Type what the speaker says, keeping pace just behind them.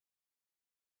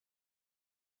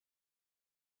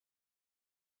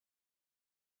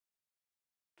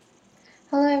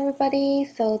Hello everybody,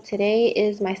 so today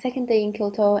is my second day in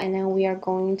Kyoto and then we are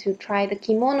going to try the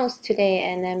kimonos today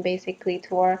and then basically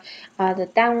tour the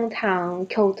downtown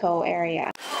Kyoto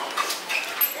area.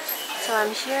 So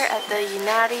I'm here at the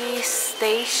Inari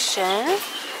station.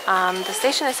 The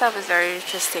station itself is very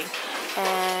interesting,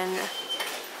 and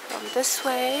from this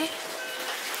way,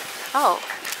 oh,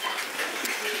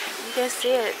 you can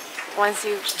see it once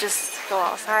you just go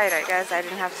outside. I guess I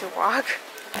didn't have to walk.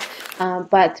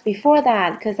 But before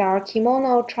that, because our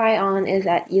kimono try-on is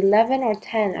at 11 or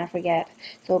 10, I forget.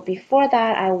 So before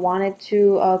that, I wanted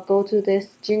to go to this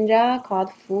jinja called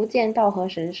Fujian Daohe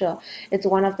Shenshe. It's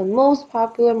one of the most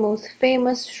popular, most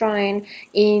famous shrine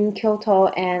in Kyoto,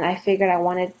 and I figured I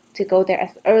wanted to go there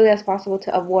as early as possible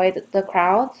to avoid the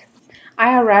crowds.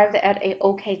 I arrived at a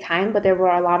okay time, but there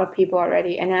were a lot of people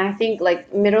already, and I think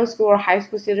like middle school or high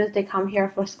school students, they come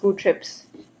here for school trips.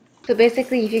 So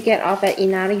basically, if you get off at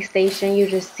Inari Station, you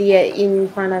just see it in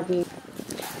front of you.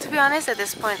 To be honest, at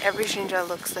this point, every shinja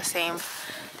looks the same.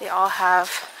 They all have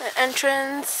an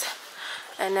entrance,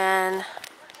 and then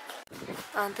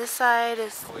on this side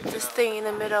is this thing in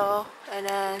the middle, and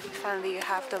then finally you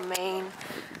have the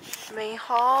main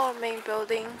hall, main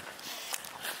building.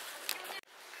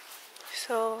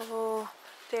 So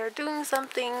they're doing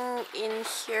something in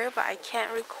here, but I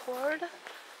can't record.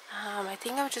 I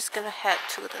think I'm just gonna head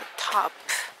to the top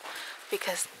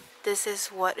because this is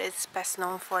what it's best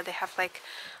known for. They have like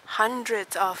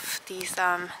hundreds of these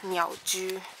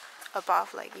niaoju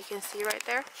above, like you can see right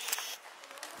there.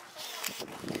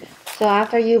 So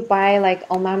after you buy like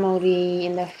omamori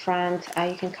in the front,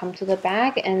 you can come to the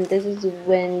back, and this is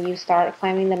when you start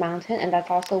climbing the mountain, and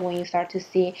that's also when you start to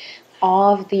see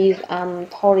all of these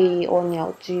tori or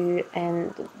niaoju,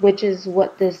 and which is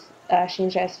what this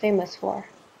shinja is famous for.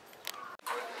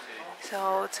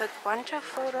 So took a bunch of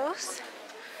photos.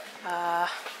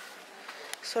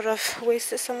 Sort of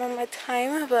wasted some of my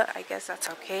time, but I guess that's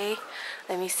okay.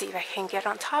 Let me see if I can get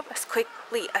on top as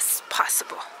quickly as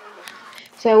possible.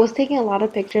 So I was taking a lot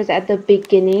of pictures at the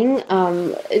beginning.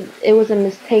 It was a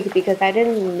mistake because I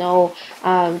didn't know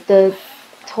the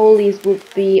tolis would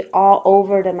be all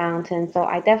over the mountain. So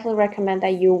I definitely recommend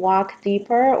that you walk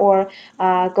deeper or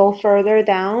go further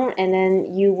down, and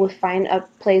then you will find a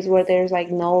place where there's like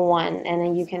no one, and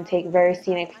then you can take very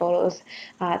scenic photos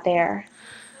there.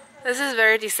 This is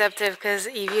very deceptive because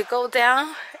if you go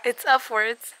down, it's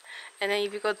upwards, and then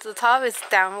if you go to the top, it's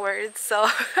downwards. So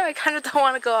I kind of don't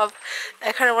want to go up.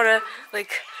 I kind of want to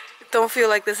like don't feel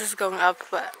like this is going up,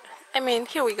 but I mean,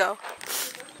 here we go.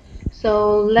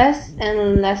 So less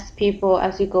and less people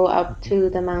as you go up to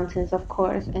the mountains, of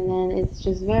course, and then it's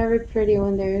just very pretty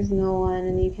when there is no one,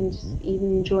 and you can just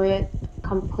enjoy it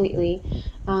completely.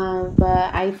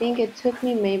 But I think it took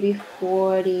me maybe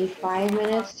 45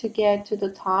 minutes to get to the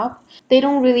top. They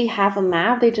don't really have a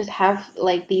map, they just have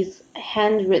like these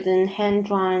handwritten,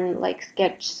 hand-drawn like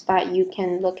sketches that you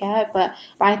can look at, but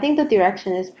I think the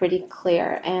direction is pretty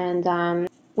clear. And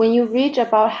when you reach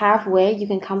about halfway, you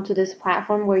can come to this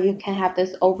platform where you can have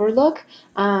this overlook,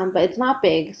 but it's not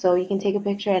big, so you can take a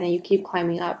picture and then you keep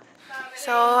climbing up.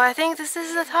 So I think this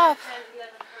is the top.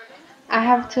 I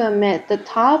have to admit, the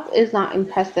top is not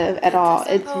impressive at all.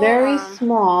 It's very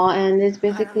small, and it's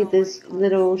basically this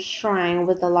little shrine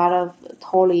with a lot of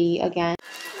tori again.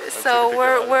 So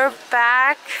we're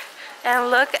back, and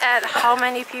look at how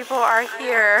many people are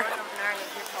here.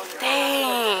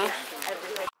 Dang.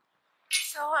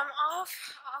 So I'm off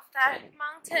that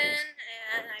mountain,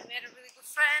 and I made a really good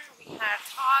friend. We had a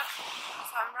talk,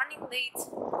 so I'm running late.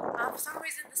 For some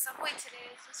reason, the subway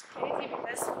today is just crazy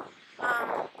because,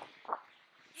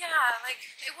 yeah, like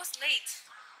it was late,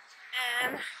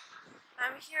 and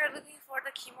I'm here looking for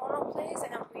the kimono place,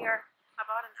 and we are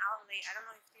about an hour late. I don't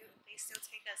know if they still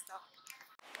take us though.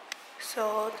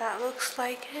 So that looks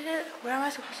like it. Where am I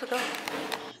supposed to go?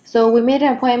 So we made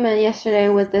an appointment yesterday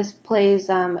with this place,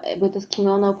 with this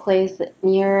kimono place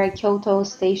near Kyoto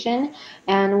Station,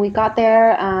 and we got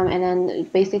there, and then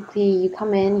basically you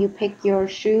come in, you pick your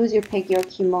shoes, you pick your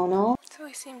kimono. So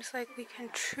it seems like we can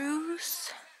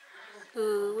choose.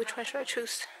 Ooh, which one should I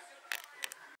choose?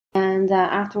 And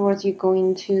afterwards you go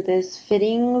into this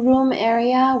fitting room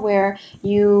area where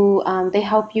you they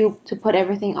help you to put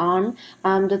everything on.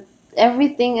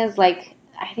 Everything is like,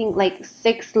 I think like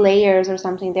 6 layers or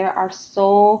something. There are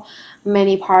so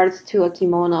many parts to a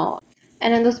kimono.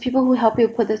 And then those people who help you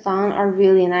put this on are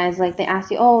really nice. Like they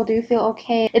ask you, oh, do you feel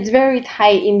okay? It's very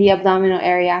tight in the abdominal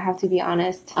area, I have to be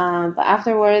honest. But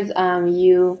afterwards,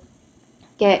 you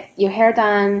get your hair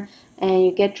done and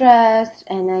you get dressed,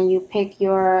 and then you pick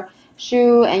your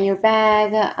shoe and your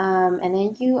bag, and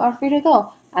then you are free to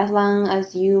go as long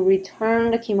as you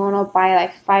return the kimono by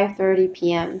like 5:30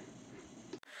 p.m.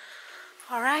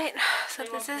 Alright, so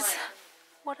this is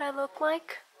what I look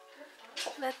like.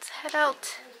 Let's head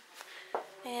out.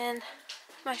 And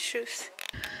my shoes.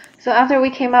 So after we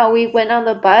came out, we went on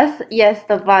the bus. Yes,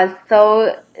 the bus.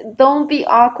 So don't be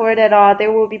awkward at all.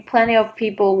 There will be plenty of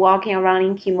people walking around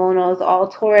in kimonos, all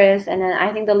tourists, and then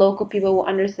I think the local people will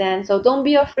understand. So don't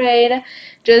be afraid.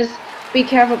 Just be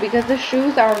careful because the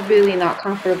shoes are really not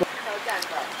comfortable.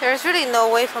 There's really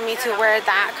no way for me to wear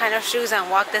that kind of shoes and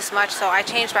walk this much, so I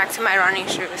changed back to my running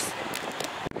shoes.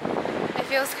 It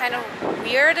feels kind of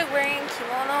weird wearing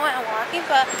kimono and walking,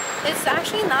 but it's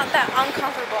actually not that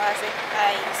uncomfortable as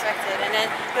I expected. And then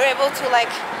you're able to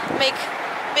like make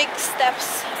big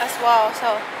steps as well.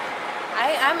 So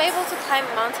I'm able to climb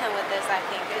a mountain with this, I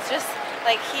think. It's just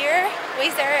like here,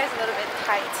 waist area is a little bit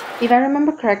tight. If I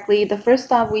remember correctly, the first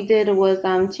stop we did was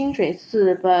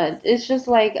Qingxuisi, but it's just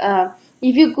like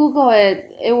if you Google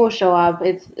it, it will show up.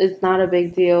 It's not a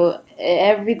big deal.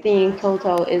 Everything in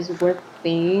Kyoto is worth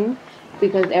seeing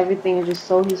because everything is just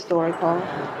so historical.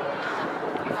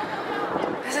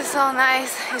 This is so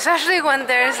nice, especially when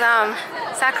there's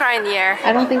sakura in the air.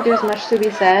 I don't think there's much to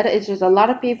be said. It's just a lot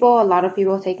of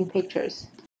people taking pictures.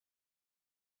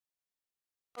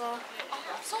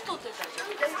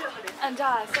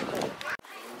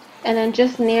 And then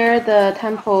just near the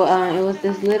temple, it was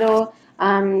this little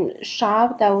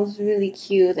shop that was really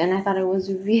cute, and I thought it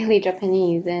was really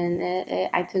Japanese, and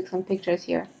I took some pictures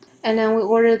here. And then we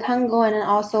ordered tango, and then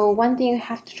also one thing you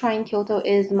have to try in Kyoto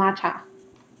is matcha.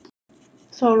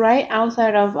 So right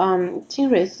outside of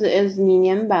Qingxuisi is 1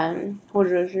年版或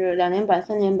者是2年版、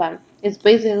3年版. It's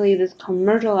basically this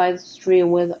commercialized street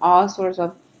with all sorts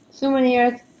of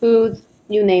souvenirs, foods,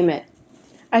 you name it.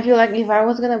 I feel like if I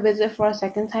was gonna visit for a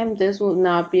second time, this would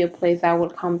not be a place I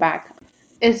would come back,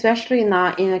 especially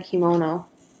not in a kimono.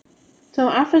 So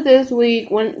after this, we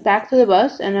went back to the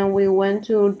bus, and then we went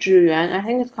to Gion. I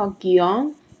think it's called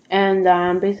Gion, and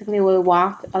basically we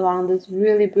walked along this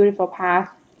really beautiful path.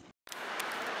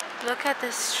 Look at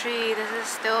this tree. This is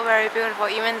still very beautiful,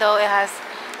 even though it has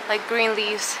like green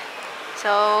leaves.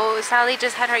 So Sally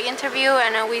just had her interview,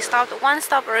 and then we stopped one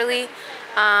stop early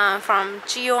from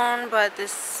Gion, but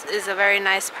this is a very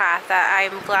nice path that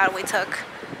I'm glad we took.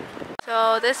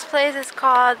 So this place is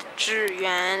called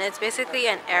Zhiyuan. It's basically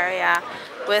an area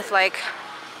with like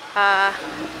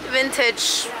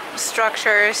vintage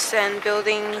structures and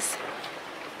buildings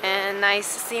and nice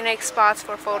scenic spots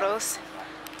for photos.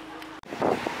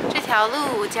 这条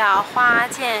路叫花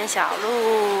见小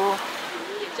路，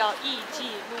也叫艺伎路。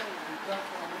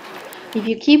If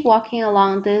you keep walking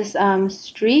along this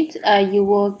street, you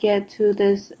will get to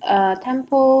this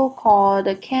temple called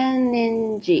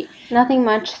Kenninji. Nothing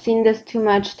much, seen this too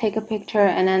much, take a picture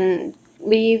and then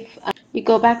leave. You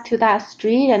go back to that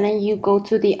street and then you go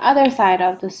to the other side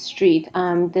of the street.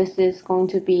 This is going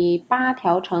to be 8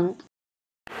条城.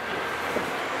 So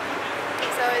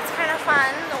it's kind of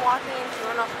fun walking in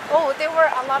Kimono. Oh, there were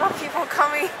a lot of people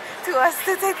coming to us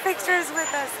to take pictures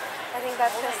with us. I think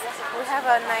that's just, we have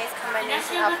a nice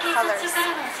combination of colors.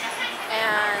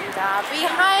 And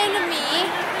behind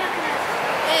me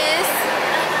is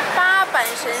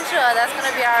Shense. That's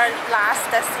going to be our last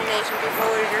destination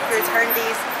before we return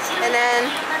these. And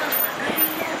then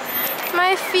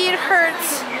my feet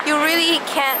hurts. You really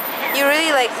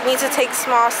like need to take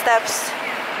small steps.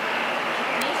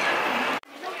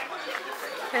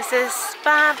 This is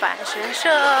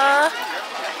Shense.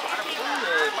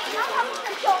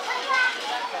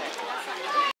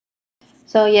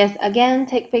 So yes, again,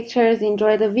 take pictures,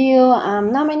 enjoy the view.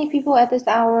 Not many people at this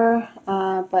hour,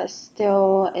 but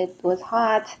still it was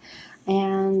hot.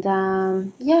 And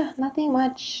yeah, nothing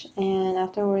much. And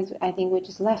afterwards, I think we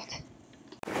just left.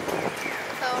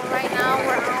 So right now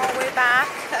we're on our way back.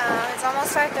 It's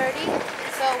almost 5:30,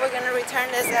 so we're gonna return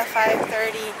this at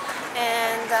 5:30.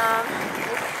 And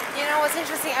you know what's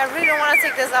interesting? I really don't want to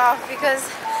take this off because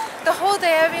the whole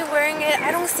day I've been wearing it.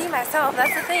 I don't see myself.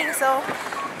 That's the thing. So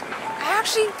I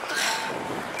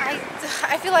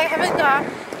feel like I haven't got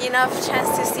enough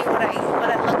chance to see what I look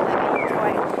like and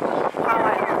how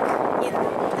I look in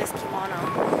this kimono.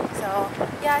 So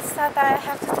yeah, I just thought that I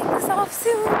have to take this off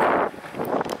soon.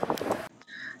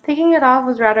 Taking it off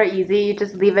was rather easy. You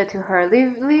just leave it to her.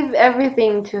 Leave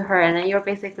everything to her, and then you're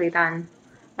basically done.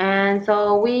 And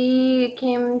so we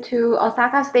came to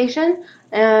Osaka Station,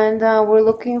 and we're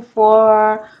looking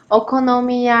for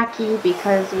okonomiyaki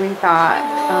because we thought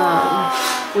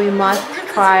we must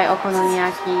try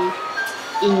okonomiyaki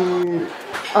in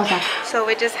Oh, sorry. So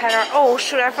we just had our, oh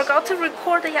shoot, I forgot to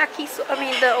record the yakiso,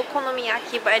 the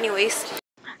okonomiyaki, but anyways.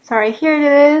 Sorry, here it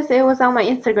is. It was on my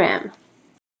Instagram.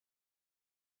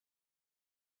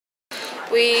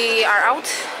 We are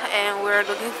out and we're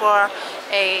looking for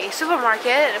a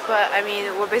supermarket, but I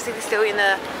mean we're basically still in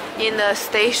the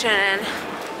station, and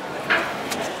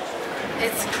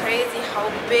it's crazy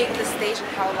how big the station,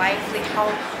 how lively,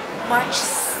 how much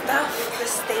stuff the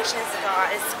station's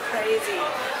got. It's crazy.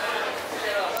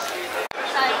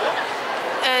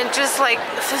 And just like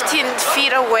 15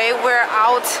 feet away, we're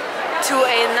out to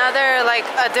another, like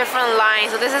a different line.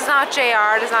 So this is not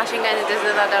JR, this is not Shinkansen, this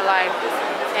is another line.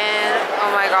 And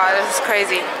oh my god, this is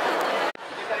crazy.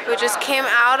 We just came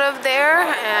out of there,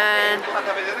 and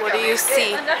what do you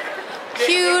see?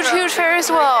 Huge, huge Ferris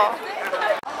wheel.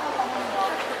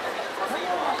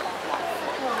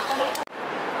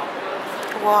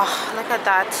 Wow, look at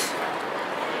that.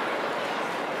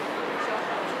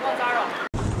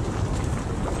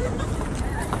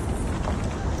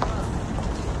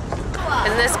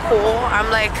 Isn't this cool? I'm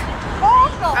like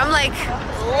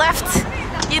left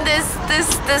in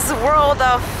this world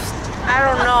of, I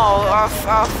don't know,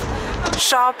 of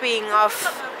shopping, of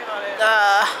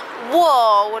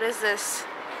whoa, what is this?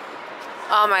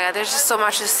 Oh my god, there's just so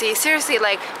much to see. Seriously,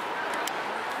 like,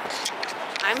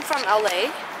 I'm from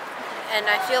LA and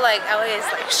I feel like LA is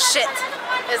like shit.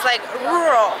 It's like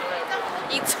rural.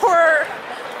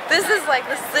 This is like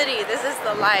the city, this is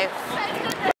the life.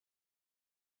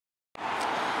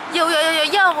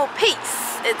 Yo,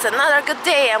 peace! It's another good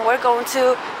day and we're going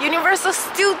to Universal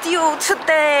Studio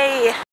today!